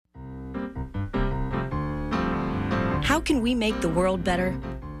How can we make the world better?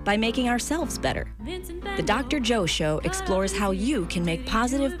 By making ourselves better. The Dr. Joe Show explores how you can make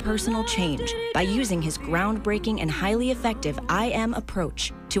positive personal change by using his groundbreaking and highly effective I Am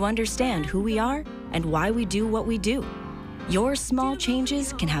approach to understand who we are and why we do what we do. Your small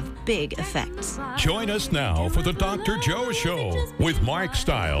changes can have big effects. Join us now for the Dr. Joe Show with Mark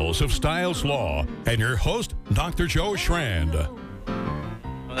Stiles of Stiles Law and your host, Dr. Joe Schrand.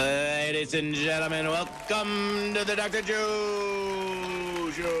 Ladies and gentlemen, welcome to the Dr. Joe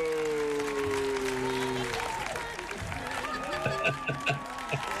Show.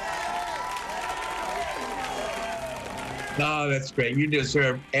 Oh, that's great. You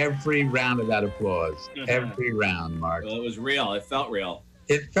deserve every round of that applause. Every round, Mark. Well, it was real. It felt real.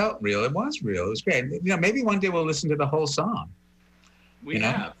 It felt real. It was real. It was great. You know, maybe one day we'll listen to the whole song. We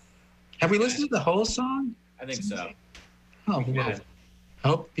have. Have we listened to the whole song? I think so. Oh, well, I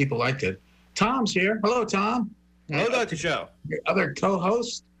hope people liked it. Tom's here. Hello, Tom. Hello, Dr. Joe. Your other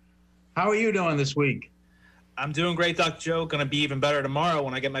co-host. How are you doing this week? I'm doing great, Dr. Joe. Going to be even better tomorrow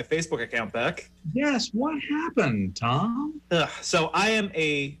when I get my Facebook account back. Yes. What happened, Tom? So I am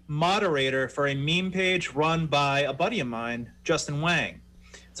a moderator for a meme page run by a buddy of mine, Justin Wang.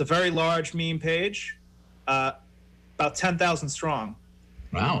 It's a very large meme page, about 10,000 strong.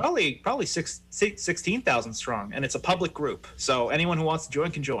 Wow. Probably 16,000 strong, and it's a public group. So anyone who wants to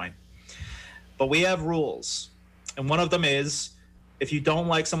join can join. But we have rules, and one of them is, if you don't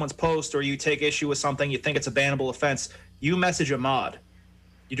like someone's post or you take issue with something, you think it's a bannable offense, you message a mod.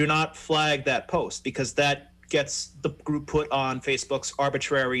 You do not flag that post because that gets the group put on Facebook's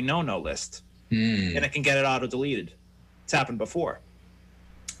arbitrary no-no list. And it can get it auto-deleted. It's happened before.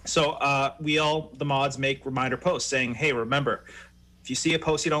 So the mods make reminder posts saying, hey, remember, if you see a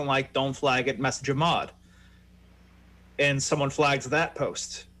post you don't like, don't flag it, message a mod. And someone flags that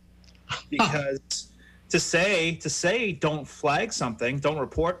post. Because to say don't flag something, don't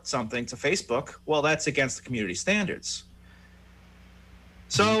report something to Facebook, well, that's against the community standards.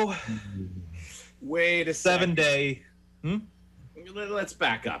 So, wait a second. 7-day. Let's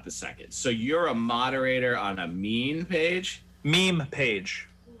back up a second. So you're a moderator on a meme page? Meme page.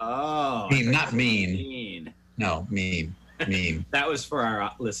 Oh. Meme, not mean. Mean. No, meme. Meme. That was for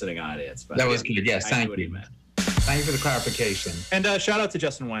our listening audience. But that was good. Yes, thank you. Thank you for the clarification. And shout out to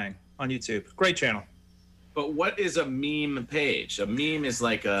Justin Wang on YouTube. Great channel. But what is a meme page? A meme is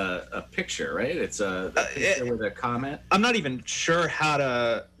like a picture, right? It's a picture with a comment. I'm not even sure how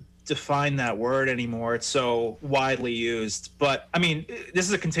to define that word anymore. It's so widely used. But, I mean, this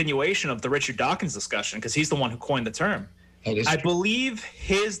is a continuation of the Richard Dawkins discussion because he's the one who coined the term. I believe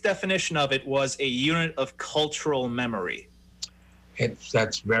his definition of it was a unit of cultural memory.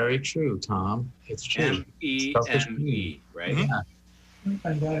 That's very true, Tom. It's true. M-E-M-E, right? Yeah.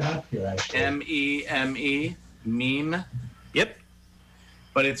 I got it up here, actually. M-E-M-E, meme. Yep.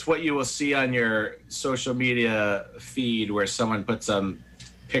 But it's what you will see on your social media feed where someone puts a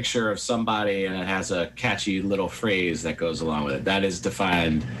picture of somebody and it has a catchy little phrase that goes along with it. That is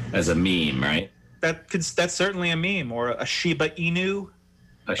defined as a meme, right? That's certainly a meme, or a Shiba Inu.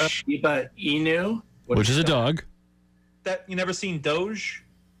 A Shiba Inu? Which is a dog. That you never seen Doge?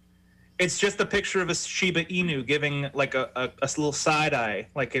 It's just a picture of a Shiba Inu giving like a little side eye,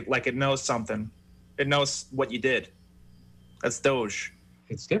 like it knows something. It knows what you did. That's Doge.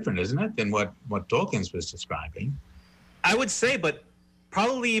 It's different, isn't it, than what Dawkins was describing? I would say, but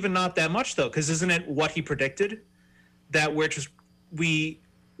probably even not that much though, because isn't it what he predicted? That we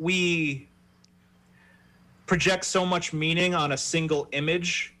project so much meaning on a single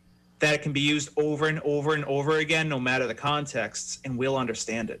image that it can be used over and over and over again, no matter the context, and we'll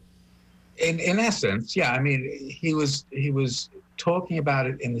understand it. In essence, yeah. I mean, he was talking about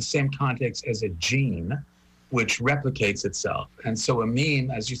it in the same context as a gene, which replicates itself. And so a meme,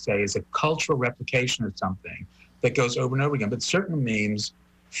 as you say, is a cultural replication of something that goes over and over again. But certain memes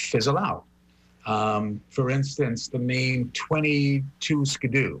fizzle out. For instance, the meme 22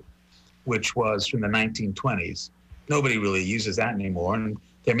 Skidoo, which was from the 1920s. Nobody really uses that anymore. And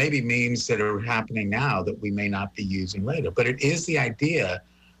there may be memes that are happening now that we may not be using later. But it is the idea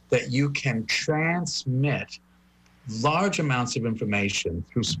that you can transmit large amounts of information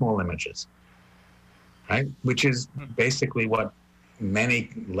through small images, right? Which is basically what many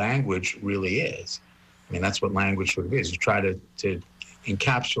language really is. I mean, that's what language sort of is. You try to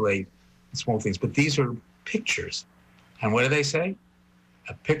encapsulate small things, but these are pictures. And what do they say?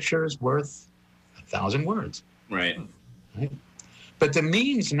 A picture is worth 1,000 words. Right. But the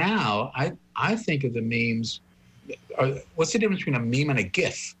memes now, I think of the memes, what's the difference between a meme and a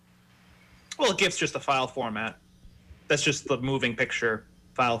GIF? Well, a GIF's just a file format. That's just the moving picture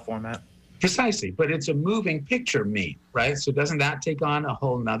file format. Precisely, but it's a moving picture meme, right? So doesn't that take on a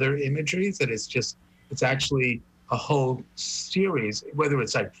whole nother imagery that it's actually a whole series, whether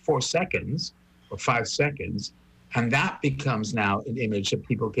it's like 4 seconds or 5 seconds, and that becomes now an image that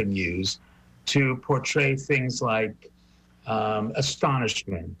people can use to portray things like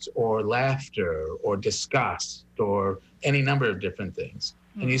astonishment or laughter or disgust or any number of different things.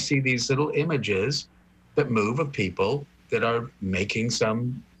 And you see these little images that move of people that are making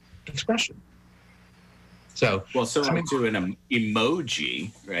some expression. So, well, similar to an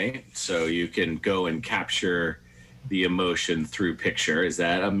emoji, right? So you can go and capture the emotion through picture. Is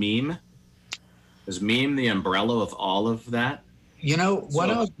that a meme? Is meme the umbrella of all of that? You know, what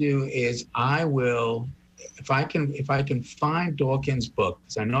I'll do is I will, if I can find Dawkins' book,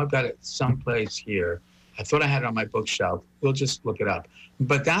 because I know I've got it someplace here. I thought I had it on my bookshelf. We'll just look it up.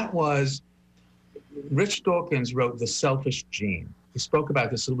 But that was, Richard Dawkins wrote The Selfish Gene. We spoke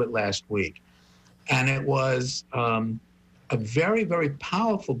about this a little bit last week. And it was a very, very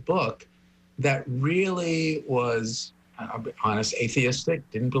powerful book that really was, I'll be honest, atheistic,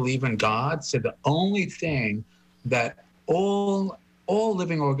 didn't believe in God, said the only thing that all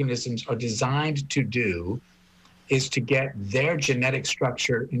living organisms are designed to do is to get their genetic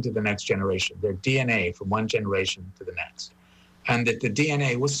structure into the next generation, their DNA from one generation to the next. And that the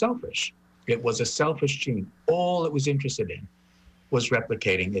DNA was selfish. It was a selfish gene. All it was interested in was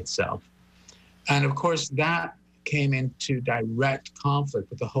replicating itself. And of course, that came into direct conflict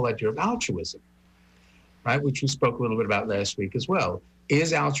with the whole idea of altruism, right? Which we spoke a little bit about last week as well.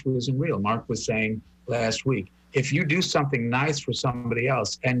 Is altruism real? Mark was saying last week, if you do something nice for somebody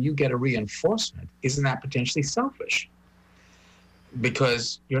else and you get a reinforcement, isn't that potentially selfish?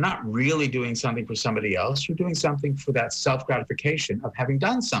 Because you're not really doing something for somebody else. You're doing something for that self-gratification of having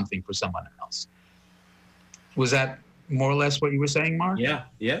done something for someone else. Was that more or less what you were saying, Mark? Yeah.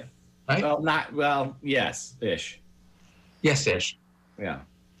 Right? Yes-ish. Yes-ish. Yeah.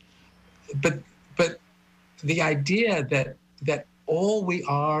 But the idea that all we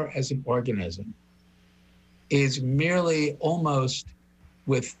are as an organism is merely almost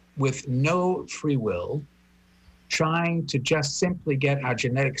with no free will, trying to just simply get our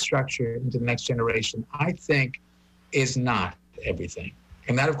genetic structure into the next generation, I think is not everything.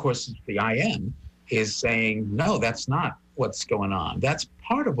 And that, of course, the I am is saying, no, that's not what's going on. That's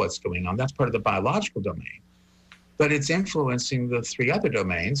part of what's going on. That's part of the biological domain. But it's influencing the 3 other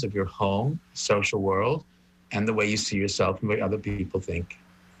domains of your home, social world, and the way you see yourself and the way other people think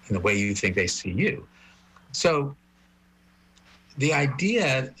and the way you think they see you. So the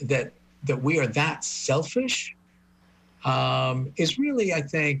idea that we are that selfish is really, I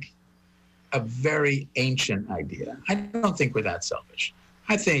think, a very ancient idea. I don't think we're that selfish.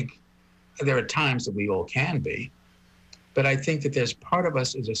 I think there are times that we all can be, but I think that there's part of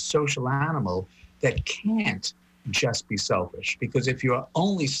us as a social animal that can't just be selfish, because if you're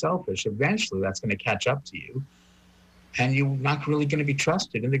only selfish, eventually that's going to catch up to you, and you're not really going to be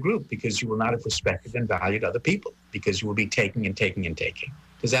trusted in the group because you will not have respected and valued other people, because you will be taking and taking and taking.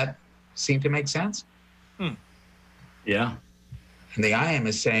 Does that seem to make sense? Yeah. And the I am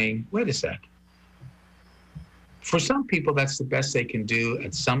is saying, wait a sec. For some people, that's the best they can do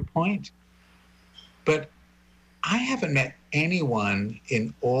at some point. But I haven't met anyone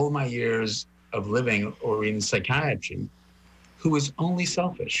in all my years of living or in psychiatry who is only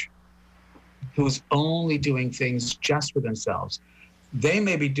selfish, who is only doing things just for themselves. They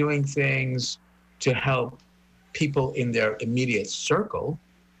may be doing things to help people in their immediate circle,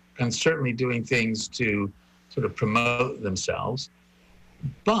 and certainly doing things to sort of promote themselves.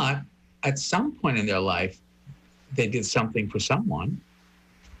 But at some point in their life, they did something for someone.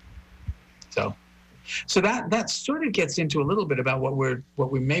 So that sort of gets into a little bit about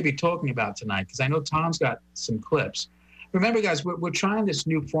what we may be talking about tonight, because I know Tom's got some clips. Remember, guys, we're trying this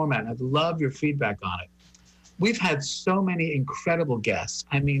new format, and I'd love your feedback on it. We've had so many incredible guests.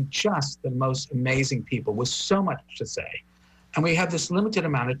 I mean, just the most amazing people with so much to say. And we have this limited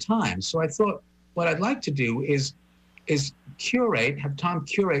amount of time. So I thought what I'd like to do is have Tom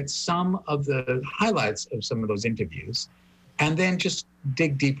curate some of the highlights of some of those interviews, and then just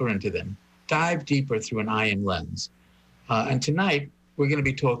dig deeper into them, dive deeper through an I am lens. And tonight, we're going to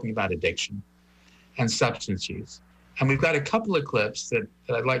be talking about addiction and substance use. And we've got a couple of clips that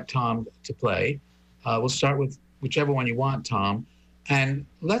I'd like Tom to play. We'll start with whichever one you want, Tom. And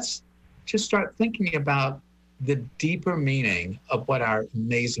let's just start thinking about the deeper meaning of what our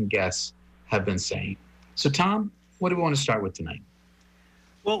amazing guests have been saying. So, Tom, what do we want to start with tonight?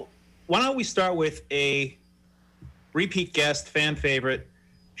 Well, why don't we start with a repeat guest, fan favorite,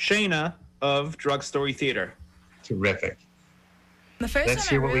 Shana of Drug Story Theater. Terrific. The first Let's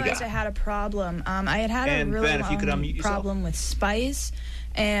time hear I what we realized got. I had a problem, I had a And really Ben, if you could unmute yourself. problem with spice.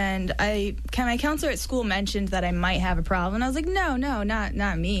 And my counselor at school mentioned that I might have a problem. And I was like, no,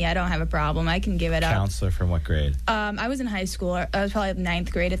 not me. I don't have a problem. I can give it up. Counselor from what grade? I was in high school. I was probably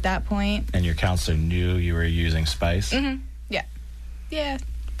 9th grade at that point. And your counselor knew you were using spice? Mm-hmm. Yeah.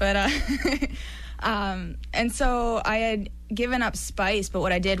 But, and so I had given up spice, but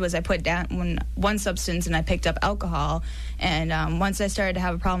what I did was I put down one substance and I picked up alcohol. And once I started to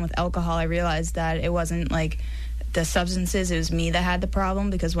have a problem with alcohol, I realized that it wasn't like the substances, it was me that had the problem,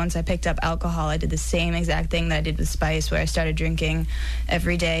 because once I picked up alcohol, I did the same exact thing that I did with spice, where I started drinking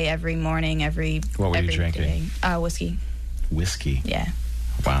every day, every morning, What were you drinking? Whiskey. Whiskey? Yeah.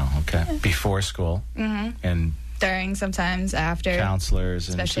 Wow, okay. Yeah. Before school? Mm-hmm. And during, sometimes after. Counselors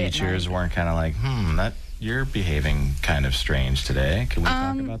and teachers weren't kind of like, you're behaving kind of strange today. Can we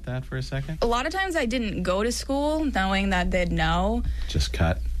talk about that for a second? A lot of times I didn't go to school knowing that they'd know. Just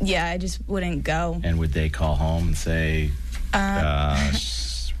cut? Yeah, I just wouldn't go. And would they call home and say,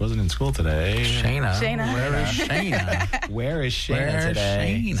 wasn't in school today? Shana. Where is Shana? Where is Shana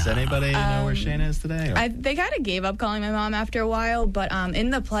today? Does anybody know where Shana is today? They kind of gave up calling my mom after a while, but in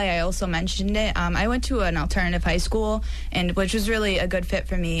the play I also mentioned it. I went to an alternative high school, and which was really a good fit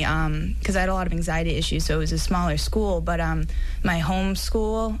for me because I had a lot of anxiety issues, so it was a smaller school. But my home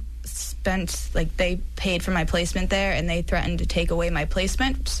school they paid for my placement there, and they threatened to take away my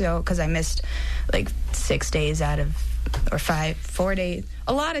placement, so because I missed 6 days out of, or 4 days,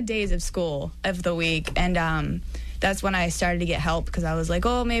 a lot of days of school of the week. And that's when I started to get help, because I was like,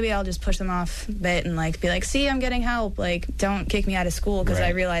 oh, maybe I'll just push them off a bit and be like, see, I'm getting help, don't kick me out of school, because I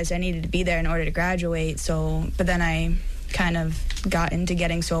realized I needed to be there in order to graduate. So but then I kind of got into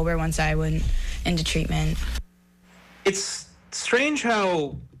getting sober once I went into treatment. It's strange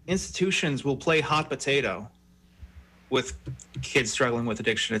how institutions will play hot potato with kids struggling with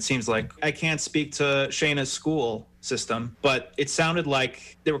addiction. It seems like, I can't speak to Shana's school system, but it sounded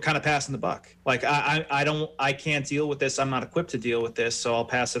like they were kind of passing the buck. I can't deal with this. I'm not equipped to deal with this, so I'll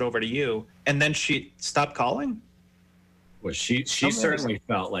pass it over to you. And then she stopped calling? Well, she certainly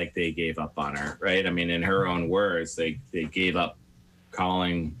felt like they gave up on her, right? I mean, in her own words, they gave up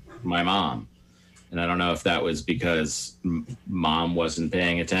calling my mom. And I don't know if that was because mom wasn't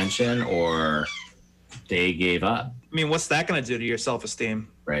paying attention or they gave up. I mean, what's that going to do to your self-esteem?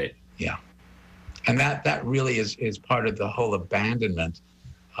 Right. Yeah. And that really is part of the whole abandonment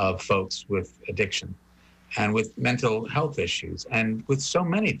of folks with addiction and with mental health issues and with so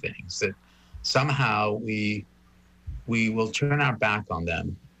many things, that somehow we will turn our back on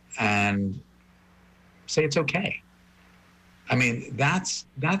them and say it's okay. I mean, that's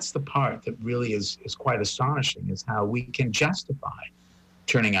the part that really is quite astonishing, is how we can justify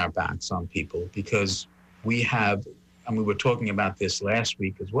turning our backs on people, because we have, and we were talking about this last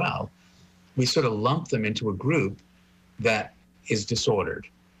week as well, we sort of lump them into a group that is disordered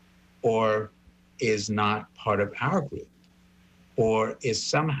or is not part of our group or is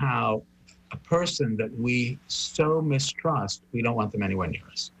somehow a person that we so mistrust, we don't want them anywhere near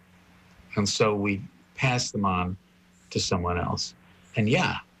us. And so we pass them on to someone else. And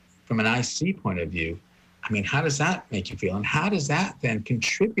yeah, from an IC point of view, I mean, how does that make you feel? And how does that then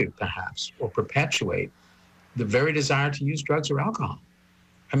contribute perhaps or perpetuate the very desire to use drugs or alcohol?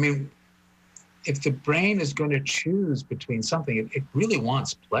 I mean, if the brain is going to choose between something, it really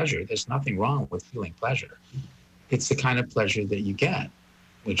wants pleasure. There's nothing wrong with feeling pleasure. It's the kind of pleasure that you get,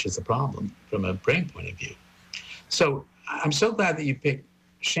 which is the problem from a brain point of view. So I'm so glad that you picked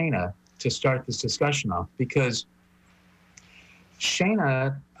Shana to start this discussion off, because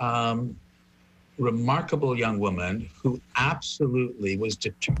Shana, remarkable young woman who absolutely was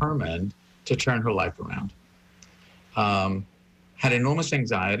determined to turn her life around, had enormous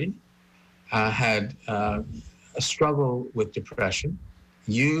anxiety, had a struggle with depression,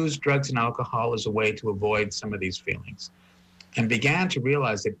 used drugs and alcohol as a way to avoid some of these feelings, and began to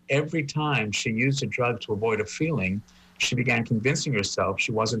realize that every time she used a drug to avoid a feeling, she began convincing herself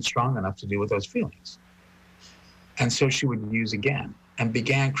she wasn't strong enough to deal with those feelings. And so she would use again, and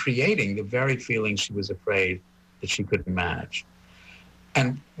began creating the very feelings she was afraid that she couldn't manage.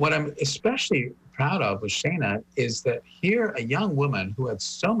 And what I'm especially proud of with Shana is that here a young woman who had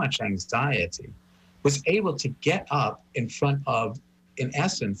so much anxiety was able to get up in front of, in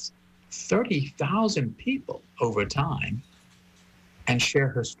essence, 30,000 people over time and share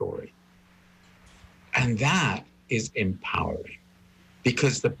her story. And that is empowering,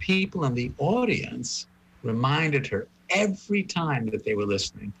 because the people in the audience reminded her every time that they were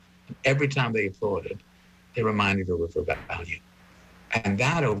listening, and every time they applauded, they reminded her of her value. And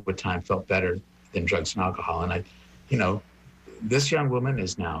that over time felt better than drugs and alcohol. And this young woman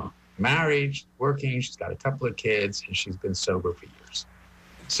is now married, working, she's got a couple of kids, and she's been sober for years.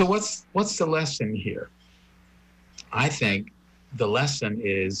 So what's the lesson here? I think the lesson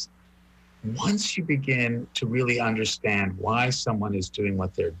is, once you begin to really understand why someone is doing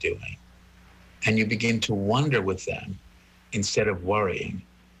what they're doing, and you begin to wonder with them instead of worrying,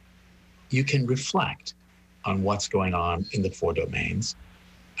 you can reflect on what's going on in the 4 domains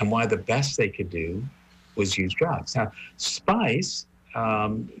and why the best they could do was use drugs. Now, spice,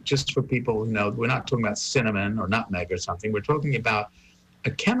 just for people who know, we're not talking about cinnamon or nutmeg or something. We're talking about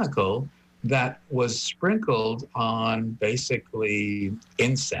a chemical that was sprinkled on basically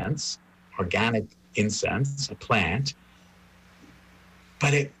incense, organic incense, a plant,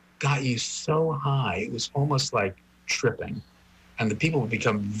 but it got you so high, it was almost like tripping. And the people would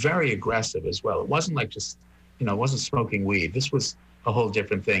become very aggressive as well. It wasn't like just, it wasn't smoking weed. This was a whole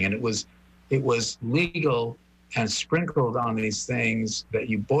different thing. And it was legal and sprinkled on these things that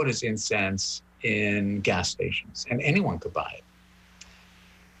you bought as incense in gas stations, and anyone could buy it.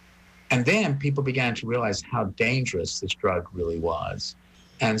 And then people began to realize how dangerous this drug really was.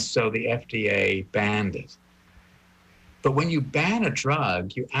 And so the FDA banned it. But when you ban a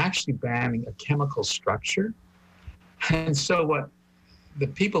drug, you're actually banning a chemical structure. And so what the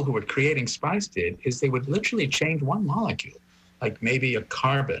people who were creating spice did is they would literally change one molecule, like maybe a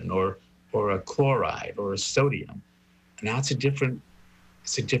carbon or a chloride or a sodium. And now it's a different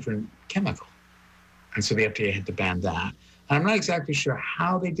chemical. And so the FDA had to ban that. And I'm not exactly sure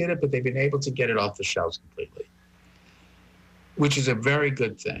how they did it, but they've been able to get it off the shelves completely, which is a very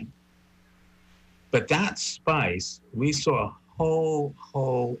good thing. But that spice, we saw a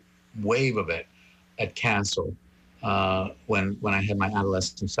whole wave of it at Castle when I had my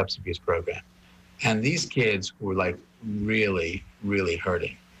adolescent substance abuse program. And these kids were like really, really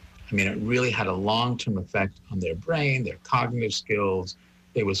hurting. I mean, it really had a long-term effect on their brain, their cognitive skills.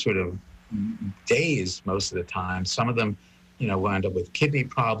 They were sort of dazed most of the time. Some of them, wound up with kidney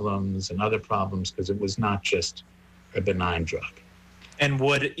problems and other problems because it was not just a benign drug. And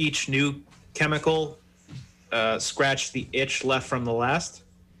would each new chemical scratch the itch left from the last?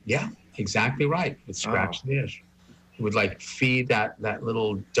 Yeah, exactly right. It scratched the itch. It would like feed that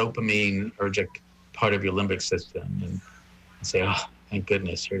little dopamine-ergic part of your limbic system and say, oh, thank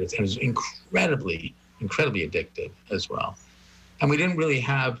goodness, here it is. And it was incredibly, incredibly addictive as well. And we didn't really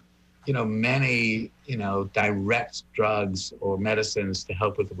have, many, direct drugs or medicines to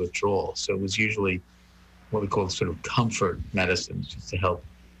help with the withdrawal. So it was usually what we call sort of comfort medicines, just to help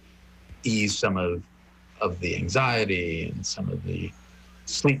ease some of the anxiety and some of the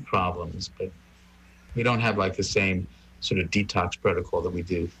sleep problems. But we don't have like the same sort of detox protocol that we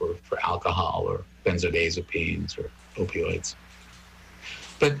do for alcohol or benzodiazepines or opioids.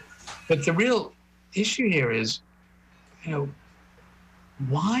 But the real issue here is,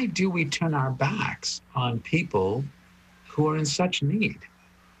 why do we turn our backs on people who are in such need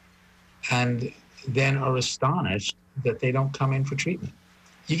and then are astonished that they don't come in for treatment?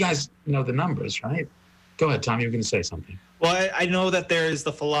 You guys know the numbers, right? Go ahead, Tom, you were going to say something. Well, I know that there is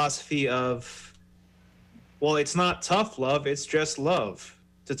the philosophy of, well, it's not tough love, it's just love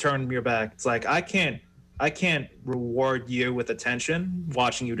to turn your back. It's like, I can't reward you with attention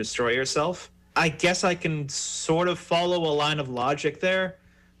watching you destroy yourself. I guess I can sort of follow a line of logic there,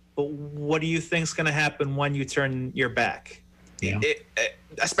 but what do you think's going to happen when you turn your back? Yeah.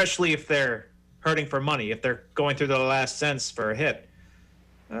 Especially if they're hurting for money, if they're going through the last cents for a hit.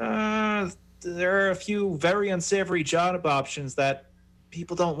 There are a few very unsavory job options that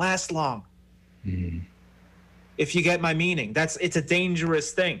people don't last long. Mm-hmm. If you get my meaning, it's a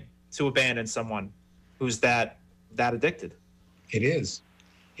dangerous thing to abandon someone who's that addicted. It is.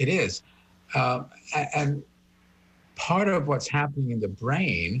 And part of what's happening in the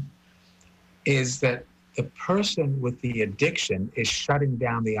brain is that the person with the addiction is shutting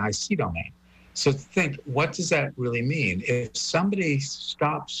down the IC domain. So think, what does that really mean? If somebody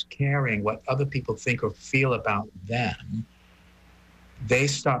stops caring what other people think or feel about them, they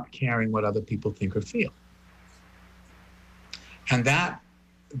stop caring what other people think or feel. And that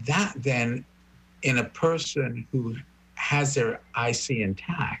then, in a person who has their IC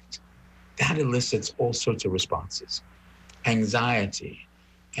intact, that elicits all sorts of responses. Anxiety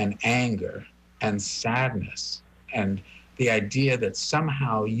and anger and sadness and the idea that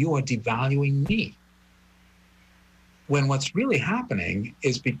somehow you are devaluing me. When what's really happening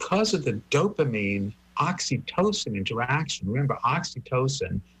is because of the dopamine oxytocin interaction. Remember,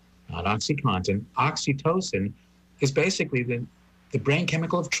 oxytocin, not OxyContin, oxytocin is basically the brain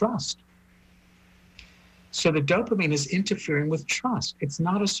chemical of trust. So the dopamine is interfering with trust. It's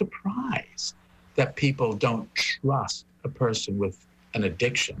not a surprise that people don't trust a person with an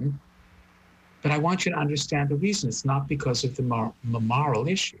addiction. But I want you to understand the reason. It's not because of the moral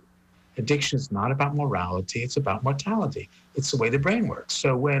issue. Addiction is not about morality, it's about mortality. It's the way the brain works.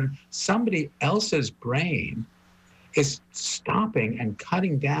 So when somebody else's brain is stopping and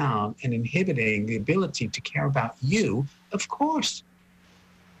cutting down and inhibiting the ability to care about you, of course,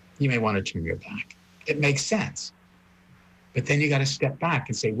 you may want to turn your back. It makes sense. But then you got to step back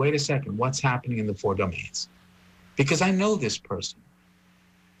and say, wait a second, what's happening in the 4 domains? Because I know this person.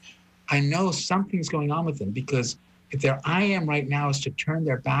 I know something's going on with them, because if their I am right now is to turn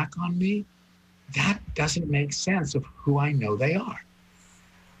their back on me, that doesn't make sense of who I know they are.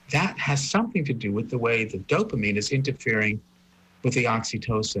 That has something to do with the way the dopamine is interfering with the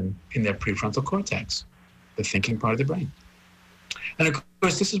oxytocin in their prefrontal cortex, the thinking part of the brain. And of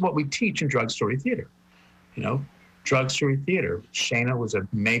course, this is what we teach in drug story theater. You know, drug story theater. Shana was a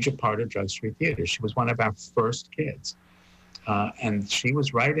major part of drug story theater. She was one of our first kids. And she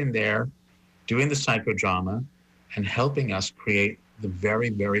was right in there doing the psychodrama and helping us create the very,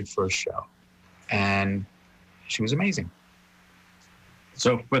 very first show. And she was amazing.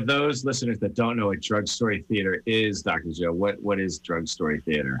 So for those listeners that don't know what drug story theater is, Dr. Joe, what is drug story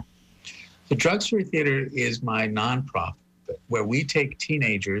theater? The drug story theater is my nonprofit where we take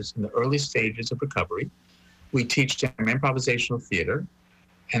teenagers in the early stages of recovery. We teach them improvisational theater,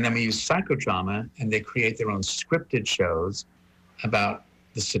 and then we use psychodrama, and they create their own scripted shows about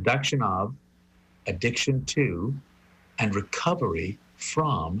the seduction of, addiction to, and recovery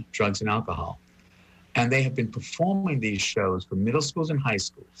from drugs and alcohol. And they have been performing these shows for middle schools and high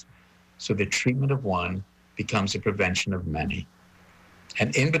schools. So the treatment of one becomes the prevention of many.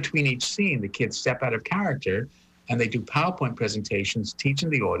 And in between each scene, the kids step out of character and they do PowerPoint presentations teaching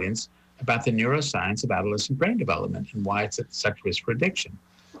the audience about the neuroscience of adolescent brain development and why it's at such risk for addiction.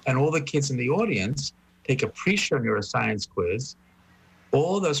 And all the kids in the audience take a pre-show neuroscience quiz.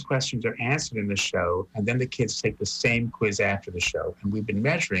 All those questions are answered in the show, and then the kids take the same quiz after the show. And we've been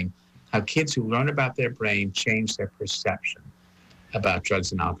measuring how kids who learn about their brain change their perception about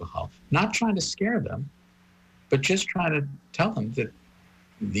drugs and alcohol. Not trying to scare them, but just trying to tell them that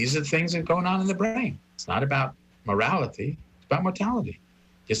these are the things that are going on in the brain. It's not about morality, it's about mortality.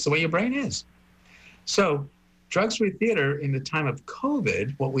 Just the way your brain is. So drug story theater in the time of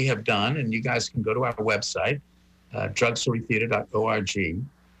COVID, what we have done, and you guys can go to our website, drugstorytheater.org,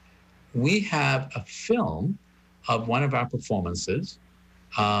 we have a film of one of our performances.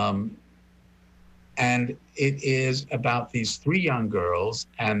 And it is about these 3 young girls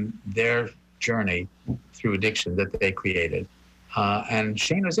and their journey through addiction that they created. And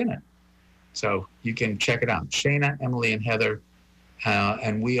Shana's in it. So you can check it out. Shana, Emily, and Heather.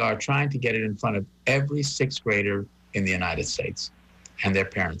 And we are trying to get it in front of every 6th grader in the United States and their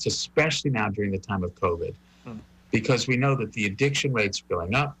parents, especially now during the time of COVID. Because we know that the addiction rates are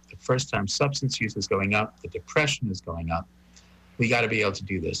going up, the first-time substance use is going up, the depression is going up. We got to be able to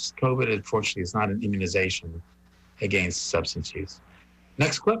do this. COVID, unfortunately, is not an immunization against substance use.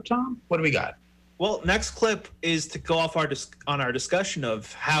 Next clip, Tom, what do we got? Well, next clip is to go off on our discussion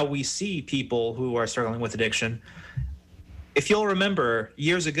of how we see people who are struggling with addiction. If you'll remember,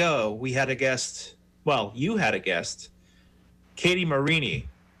 years ago, we had a guest, well, you had a guest, Katie Morini,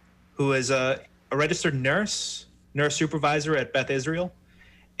 who is a registered nurse supervisor at Beth Israel,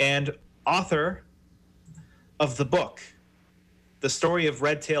 and author of the book, The Story of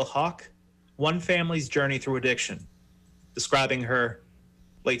Red Tail Hawk, One Family's Journey Through Addiction, describing her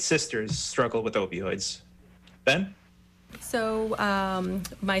late sister's struggle with opioids. Ben? So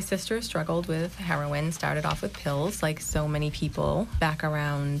my sister struggled with heroin, started off with pills, like so many people, back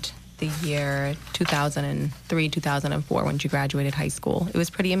around the year 2003, 2004, when she graduated high school. It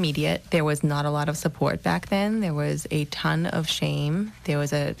was pretty immediate. There was not a lot of support back then. There was a ton of shame. There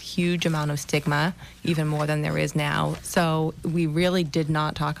was a huge amount of stigma, even more than there is now. So we really did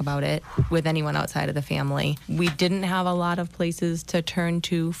not talk about it with anyone outside of the family. We didn't have a lot of places to turn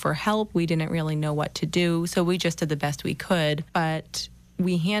to for help. We didn't really know what to do. So we just did the best we could. But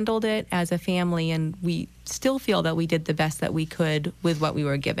we handled it as a family, and we still feel that we did the best that we could with what we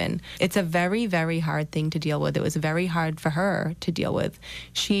were given. It's a very, very hard thing to deal with. It was very hard for her to deal with.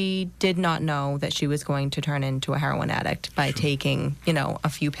 She did not know that she was going to turn into a heroin addict by taking, a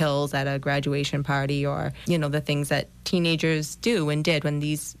few pills at a graduation party, or, the things that teenagers do and did when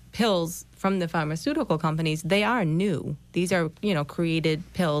these pills from the pharmaceutical companies, they are new. These are, created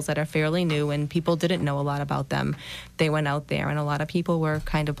pills that are fairly new, and people didn't know a lot about them. They went out there, and a lot of people were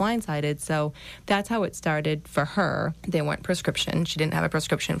kind of blindsided. So that's how it started. started for her. They weren't prescription. She didn't have a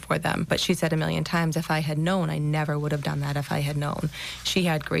prescription for them. But she said a million times, if I had known, I never would have done that if I had known. She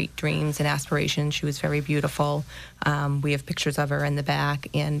had great dreams and aspirations. She was very beautiful. We have pictures of her in the back,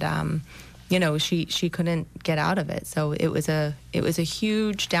 and you know, she couldn't get out of it. So it was a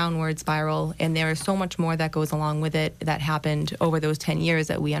huge downward spiral, and there is so much more that goes along with it that happened over those 10 years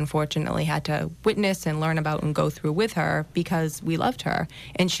that we unfortunately had to witness and learn about and go through with her, because we loved her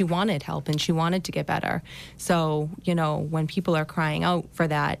and she wanted help and she wanted to get better. So, you know, when people are crying out for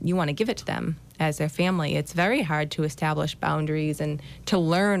that, you want to give it to them as their family. It's very hard to establish boundaries and to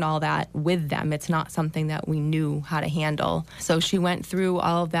learn all that with them. It's not something that we knew how to handle. So she went through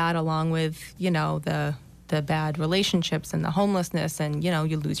all of that, along with, you know, the bad relationships and the homelessness, and, you know,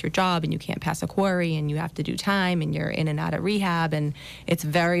 you lose your job and you can't pass a query and you have to do time and you're in and out of rehab, and it's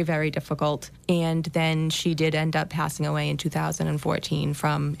very, very difficult. And then she did end up passing away in 2014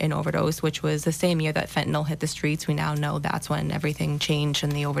 from an overdose, which was the same year that fentanyl hit the streets. We now know that's when everything changed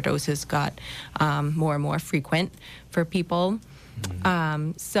and the overdoses got more and more frequent for people.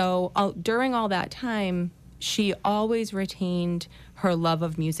 So during all that time, she always retained her love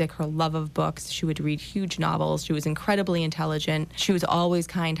of music, her love of books. She would read huge novels. She was incredibly intelligent. She was always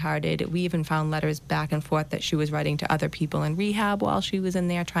kind-hearted. We even found letters back and forth that she was writing to other people in rehab while she was in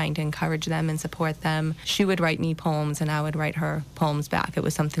there, trying to encourage them and support them. She would write me poems, and I would write her poems back. It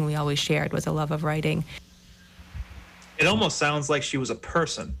was something we always shared, was a love of writing. It almost sounds like she was a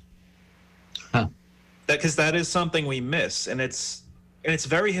person. Because that is something we miss, and it's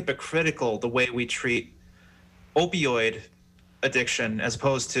very hypocritical the way we treat opioid addiction as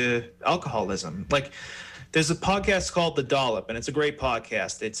opposed to alcoholism. Like, there's a podcast called The Dollop, and it's a great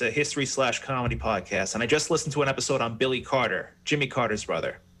podcast. It's a history/comedy podcast, and I just listened to an episode on Billy Carter, Jimmy Carter's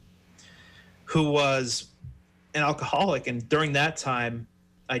brother, who was an alcoholic. And during that time,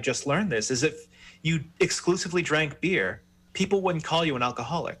 I just learned this, is if you exclusively drank beer, people wouldn't call you an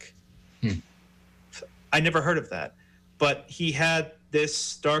alcoholic. I never heard of that, but he had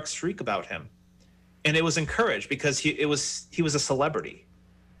this dark streak about him. And it was encouraged because he was a celebrity.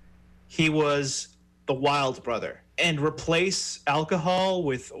 He was the wild brother. And replace alcohol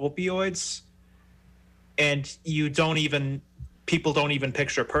with opioids, and people don't even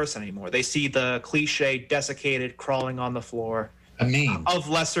picture a person anymore. They see the cliche desiccated, crawling on the floor. A meme.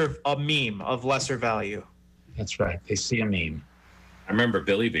 A meme of lesser value. That's right. They see a meme. I remember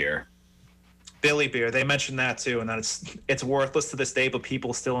Billy Beer. Billy Beer, they mentioned that too, and that it's worthless to this day, but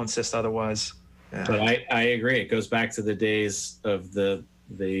people still insist otherwise. Yeah. But I agree. It goes back to the days of the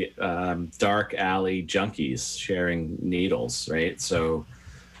dark alley junkies sharing needles, right? So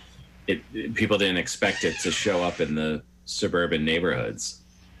people didn't expect it to show up in the suburban neighborhoods,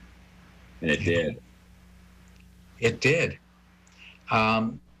 and it did. It did.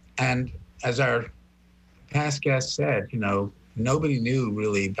 And as our past guest said, you know, nobody knew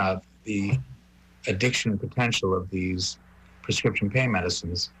really about the addiction potential of these prescription pain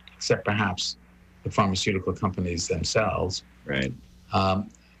medicines, except perhaps the pharmaceutical companies themselves. Right.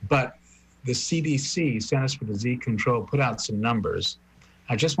 But the CDC, Centers for Disease Control, put out some numbers.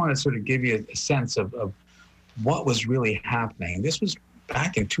 I just want to sort of give you a sense of what was really happening. This was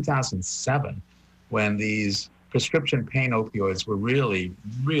back in 2007, when these prescription pain opioids were really,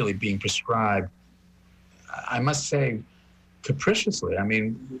 really being prescribed, I must say, capriciously. I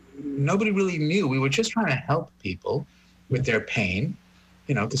mean, nobody really knew. We were just trying to help people with their pain.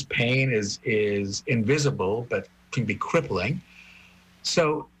 You know, because pain is invisible, but can be crippling.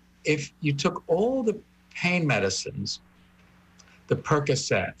 So if you took all the pain medicines, the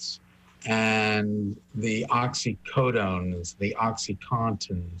Percocets and the oxycodones, the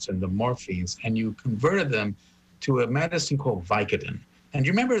OxyContins and the morphines, and you converted them to a medicine called Vicodin. And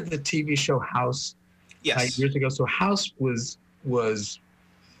you remember the TV show House? Yes. Years ago? So House was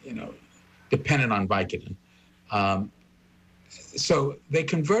you know, dependent on Vicodin. So they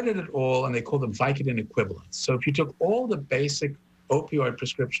converted it all, and they called them Vicodin equivalents. So if you took all the basic opioid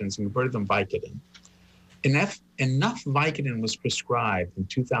prescriptions and converted them Vicodin, enough Vicodin was prescribed in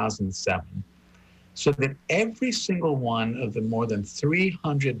 2007 so that every single one of the more than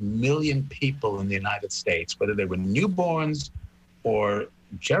 300 million people in the United States, whether they were newborns or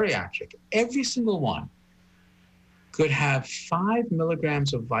geriatric, every single one could have 5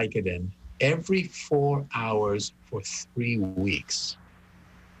 milligrams of Vicodin every 4 hours for 3 weeks.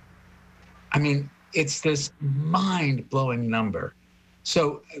 I mean, it's this mind-blowing number.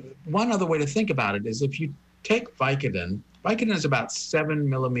 So one other way to think about it is if you take Vicodin is about 7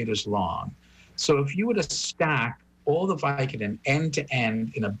 millimeters long. So if you were to stack all the Vicodin end to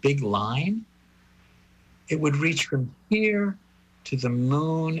end in a big line, it would reach from here to the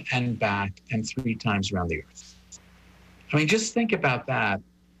moon and back and 3 times around the earth. I mean, just think about that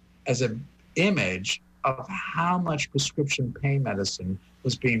as an image of how much prescription pain medicine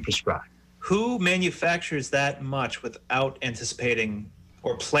was being prescribed. Who manufactures that much without anticipating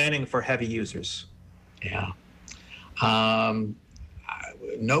or planning for heavy users? Yeah.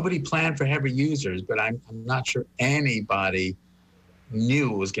 Nobody planned for heavy users, but I'm not sure anybody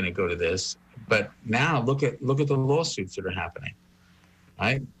knew it was going to go to this. But now look at the lawsuits that are happening,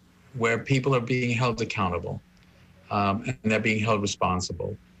 right? Where people are being held accountable, and they're being held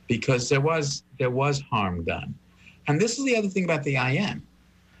responsible because there was harm done. And this is the other thing about the IM.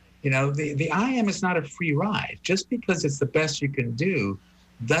 You know, the IM is not a free ride. Just because it's the best you can do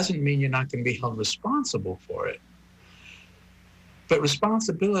doesn't mean you're not going to be held responsible for it. But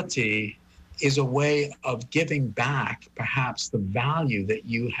responsibility is a way of giving back perhaps the value that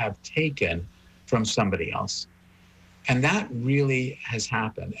you have taken from somebody else. And that really has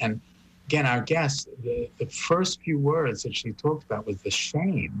happened. And again, our guest, the first few words that she talked about was the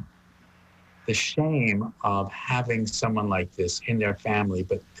shame of having someone like this in their family,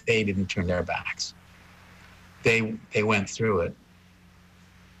 but they didn't turn their backs. They went through it.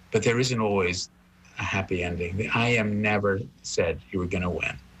 But there isn't always a happy ending. The IM never said you were going to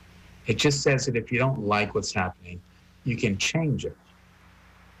win. It just says that if you don't like what's happening, you can change it.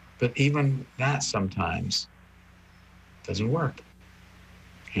 But even that sometimes doesn't work.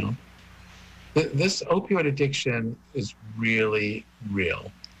 You know, this opioid addiction is really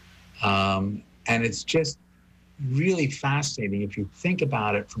real. And it's just really fascinating if you think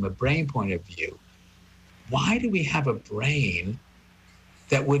about it from a brain point of view. Why do we have a brain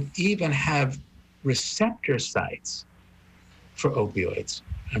that would even have receptor sites for opioids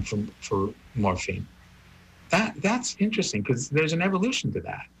and for morphine? That's interesting because there's an evolution to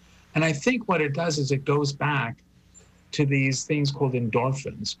that. And I think what it does is it goes back to these things called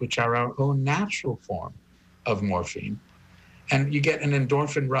endorphins, which are our own natural form of morphine. And you get an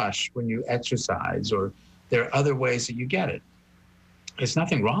endorphin rush when you exercise, or there are other ways that you get it. There's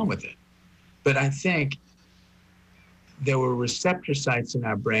nothing wrong with it. But I think there were receptor sites in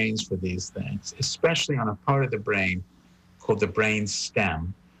our brains for these things, especially on a part of the brain called the brain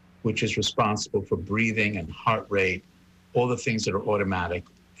stem, which is responsible for breathing and heart rate, all the things that are automatic.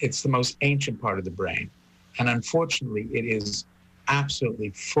 It's the most ancient part of the brain. And unfortunately, it is absolutely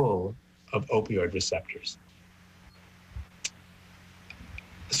full of opioid receptors.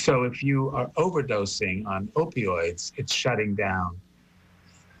 So if you are overdosing on opioids, it's shutting down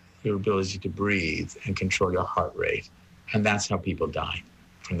your ability to breathe and control your heart rate. And that's how people die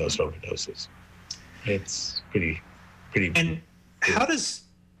from those overdoses. It's pretty. And how does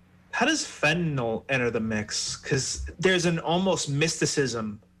fentanyl enter the mix? Because there's an almost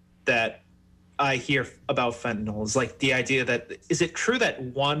mysticism that I hear about fentanyl. It's like the idea that, is it true that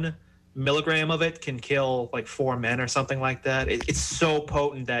 1 milligram of it can kill like 4 men or something like that? It's so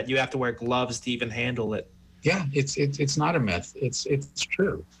potent that you have to wear gloves to even handle it. Yeah, it's not a myth. It's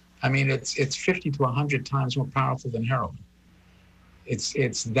true. I mean, it's 50 to 100 times more powerful than heroin.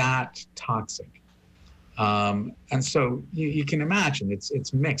 It's that toxic. And so you can imagine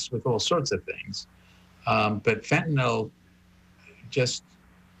it's mixed with all sorts of things. But fentanyl just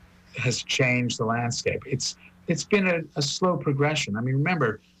has changed the landscape. It's been a slow progression. I mean,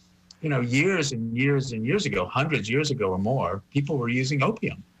 remember, years and years and years ago, hundreds of years ago or more, people were using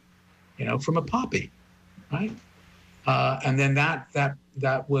opium, from a poppy, right? And then that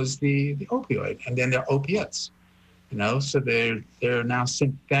was the opioid, and then they're opiates, so they're now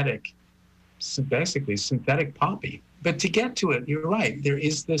basically synthetic poppy. But to get to it, you're right, there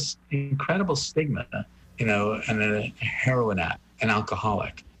is this incredible stigma, and a heroin addict, an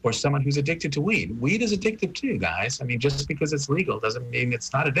alcoholic, or someone who's addicted to weed. Weed is addictive too, guys. I mean, just because it's legal doesn't mean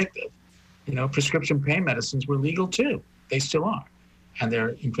it's not addictive. Prescription pain medicines were legal too. They still are, and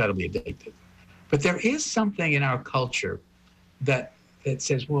they're incredibly addictive. But there is something in our culture that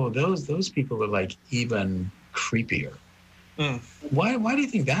says, "Whoa, those people are like even creepier." Why do you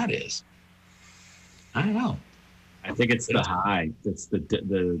think that is? I don't know. I think it's the high. It's the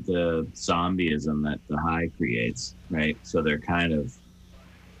zombieism that the high creates, right? So they're kind of,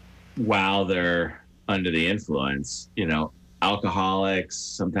 while they're under the influence, alcoholics,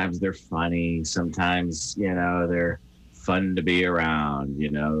 sometimes they're funny, sometimes, they're fun to be around.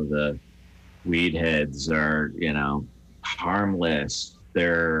 The weed heads are, harmless.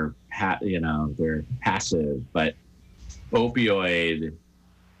 They're passive, but opioid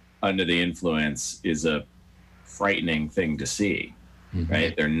under the influence is a frightening thing to see,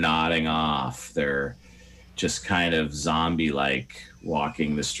 right? They're nodding off. They're just kind of zombie-like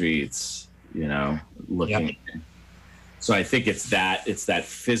walking the streets, looking. Yep. So I think it's that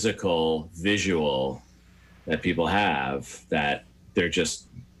physical visual that people have that they're just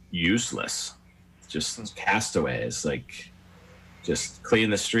useless, just castaways, like just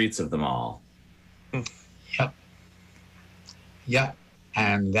clean the streets of them all. Yep.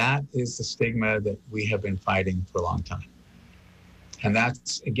 And that is the stigma that we have been fighting for a long time. And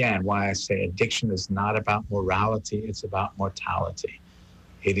that's, again, why I say addiction is not about morality, it's about mortality.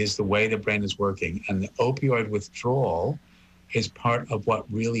 It is the way the brain is working. And the opioid withdrawal is part of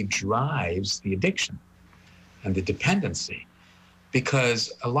what really drives the addiction and the dependency.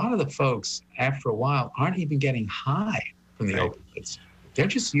 Because a lot of the folks, after a while, aren't even getting high from the opioids. They're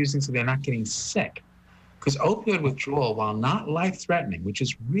just using so they're not getting sick. Because opioid withdrawal, while not life-threatening, which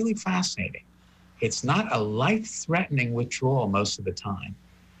is really fascinating, it's not a life-threatening withdrawal most of the time.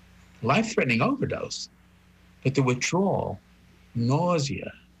 Life-threatening overdose, but the withdrawal,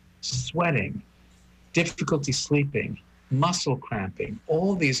 nausea, sweating, difficulty sleeping, muscle cramping,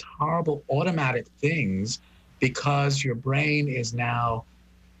 all these horrible automatic things because your brain is now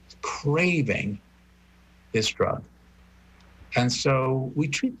craving this drug. And so we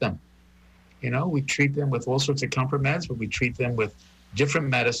treat them. We treat them with all sorts of comfort meds, but we treat them with different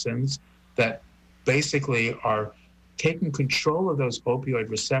medicines that basically are taking control of those opioid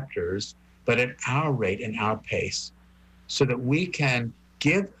receptors, but at our rate and our pace, so that we can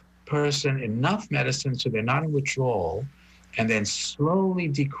give a person enough medicine so they're not in withdrawal, and then slowly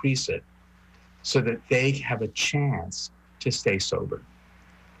decrease it so that they have a chance to stay sober.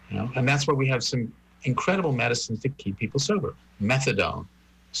 And that's why we have some incredible medicines to keep people sober. Methadone,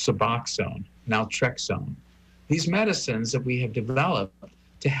 Suboxone, naltrexone. These medicines that we have developed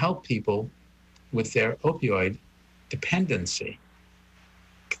to help people with their opioid dependency.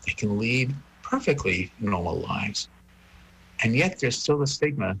 They can lead perfectly normal lives. And yet there's still a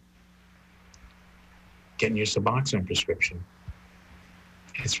stigma getting your Suboxone prescription.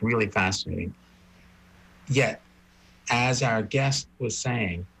 It's really fascinating. Yet, as our guest was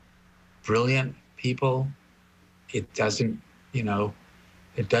saying, brilliant people, it doesn't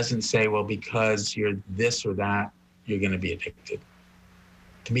say, well, because you're this or that, you're going to be addicted.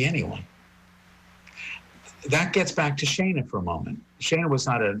 It can be anyone. That gets back to Shana for a moment. Shana was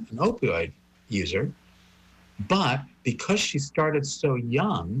not an opioid user, but because she started so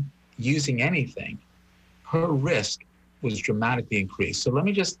young using anything, her risk was dramatically increased. So let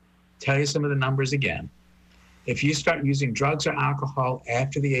me just tell you some of the numbers again. If you start using drugs or alcohol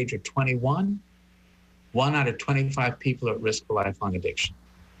after the age of 21, 1 out of 25 people are at risk for lifelong addiction.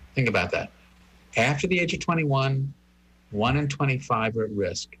 Think about that. After the age of 21, 1 in 25 are at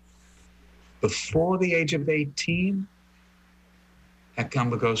risk. Before the age of 18, that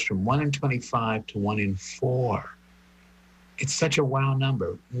number goes from 1 in 25 to 1 in 4. It's such a wow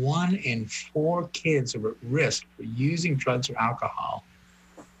number. 1 in 4 kids are at risk for using drugs or alcohol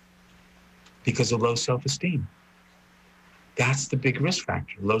because of low self-esteem. That's the big risk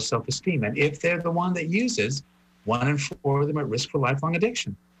factor, low self-esteem. And if they're the one that uses, 1 in 4 of them are at risk for lifelong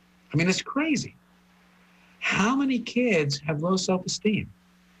addiction. I mean, it's crazy. How many kids have low self-esteem?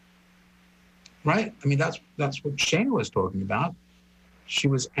 Right? I mean, that's what Shana was talking about. She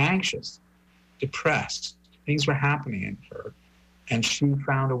was anxious, depressed. Things were happening in her. And she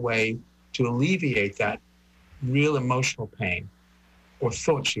found a way to alleviate that real emotional pain or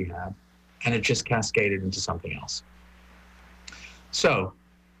thought she had, and it just cascaded into something else. So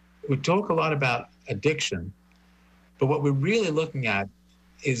we talk a lot about addiction, but what we're really looking at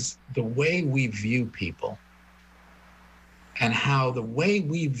is the way we view people and how the way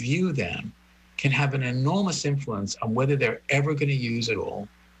we view them can have an enormous influence on whether they're ever going to use it all.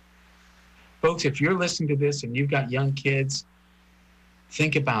 Folks, if you're listening to this and you've got young kids,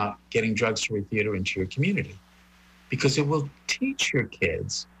 think about getting drugstore theater into your community, because it will teach your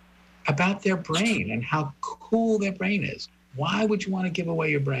kids about their brain and how cool their brain is. Why would you want to give away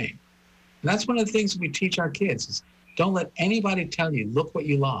your brain? And that's one of the things we teach our kids is don't let anybody tell you, look what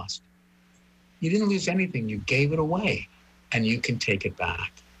you lost. You didn't lose anything, you gave it away, and you can take it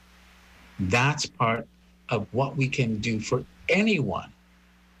back. That's part of what we can do for anyone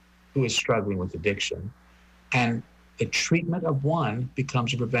who is struggling with addiction. And the treatment of one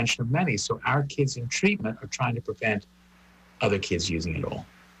becomes a prevention of many. So our kids in treatment are trying to prevent other kids using it all.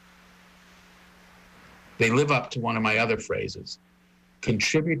 They live up to one of my other phrases,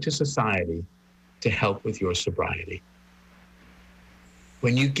 contribute to society to help with your sobriety.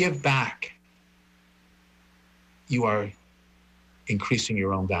 When you give back, you are increasing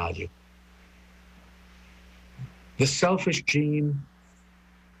your own value. The selfish gene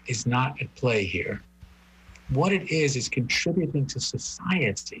is not at play here. What it is contributing to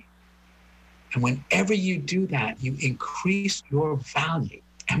society And whenever you do that, you increase your value.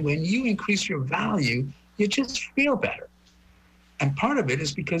 And when you increase your value, you just feel better. And part of it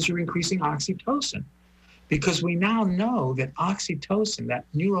is because you're increasing oxytocin. Because we now know that oxytocin, that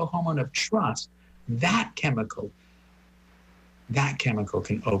neurohormone of trust, that chemical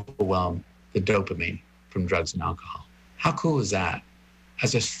can overwhelm the dopamine from drugs and alcohol. How cool is that?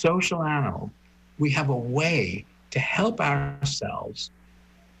 As a social animal, we have a way to help ourselves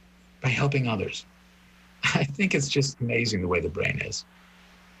by helping others. I think it's just amazing the way the brain is.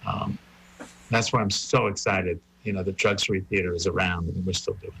 That's why I'm so excited, the Drug-Free Theater is around and we're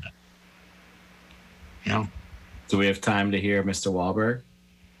still doing it. Do we have time to hear Mr. Wahlberg?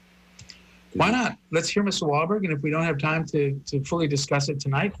 Why not? Let's hear Mr. Wahlberg, and if we don't have time to fully discuss it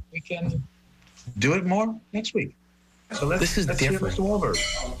tonight, we can do it more next week. So let's hear Mr. Wahlberg.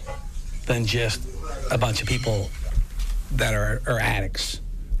 Than just a bunch of people that are addicts,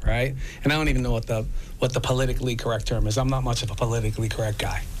 right? And I don't even know what the politically correct term is. I'm not much of a politically correct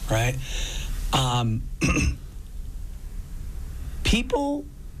guy, right? People,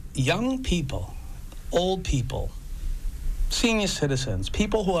 young people, old people, senior citizens,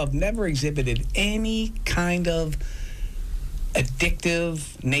 people who have never exhibited any kind of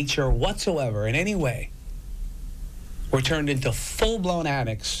addictive nature whatsoever in any way were turned into full-blown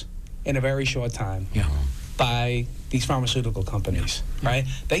addicts in a very short time by these pharmaceutical companies, right?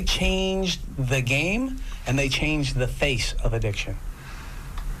 They changed the game and they changed the face of addiction,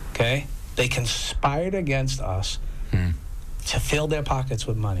 okay? They conspired against us to fill their pockets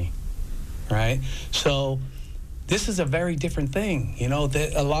with money, right? So this is a very different thing.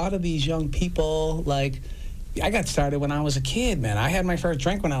 A lot of these young people, I got started when I was a kid, man. I had my first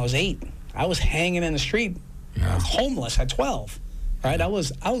drink when I was 8. I was hanging in the street, homeless at 12, right? I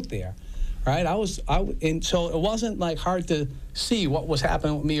was out there, right? And so it wasn't hard to see what was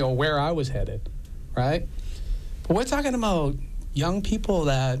happening with me or where I was headed, right? But we're talking about young people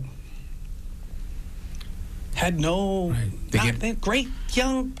that had great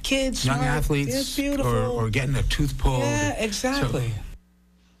young kids, young smart, athletes, beautiful, or getting a tooth pulled. Yeah, exactly.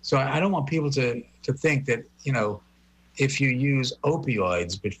 So I don't want people to think that, if you use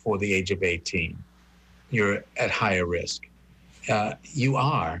opioids before the age of 18, you're at higher risk. You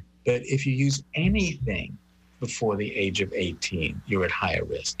are, but if you use anything before the age of 18, you're at higher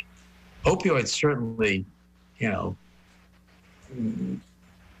risk. Opioids certainly, are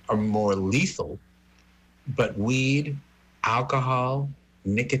more lethal, but weed, alcohol,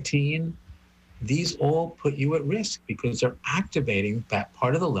 nicotine, these all put you at risk because they're activating that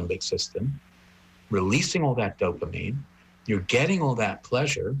part of the limbic system, releasing all that dopamine. You're getting all that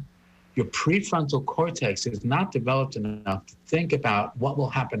pleasure. Your prefrontal cortex is not developed enough to think about what will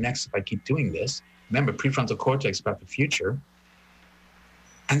happen next if I keep doing this. Remember, prefrontal cortex is about the future.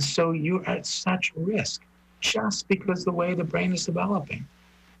 And so you're at such risk just because the way the brain is developing.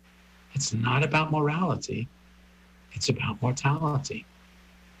 It's not about morality. It's about mortality.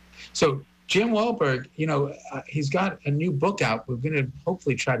 So Jim Wahlberg, he's got a new book out. We're going to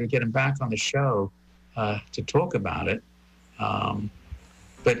hopefully try to get him back on the show to talk about it.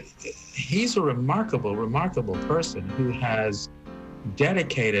 But he's a remarkable, remarkable person who has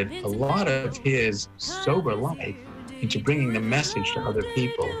dedicated a lot of his sober life into bringing the message to other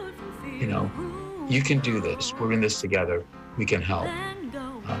people. You can do this. We're in this together. We can help.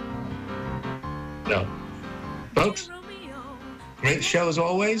 So, folks, great show as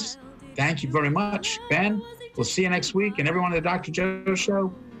always. Thank you very much, Ben. We'll see you next week. And everyone at the Dr. Joe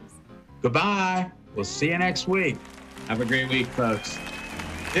Show, goodbye. We'll see you next week. Have a great week, folks.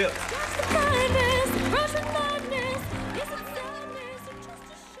 Yeah.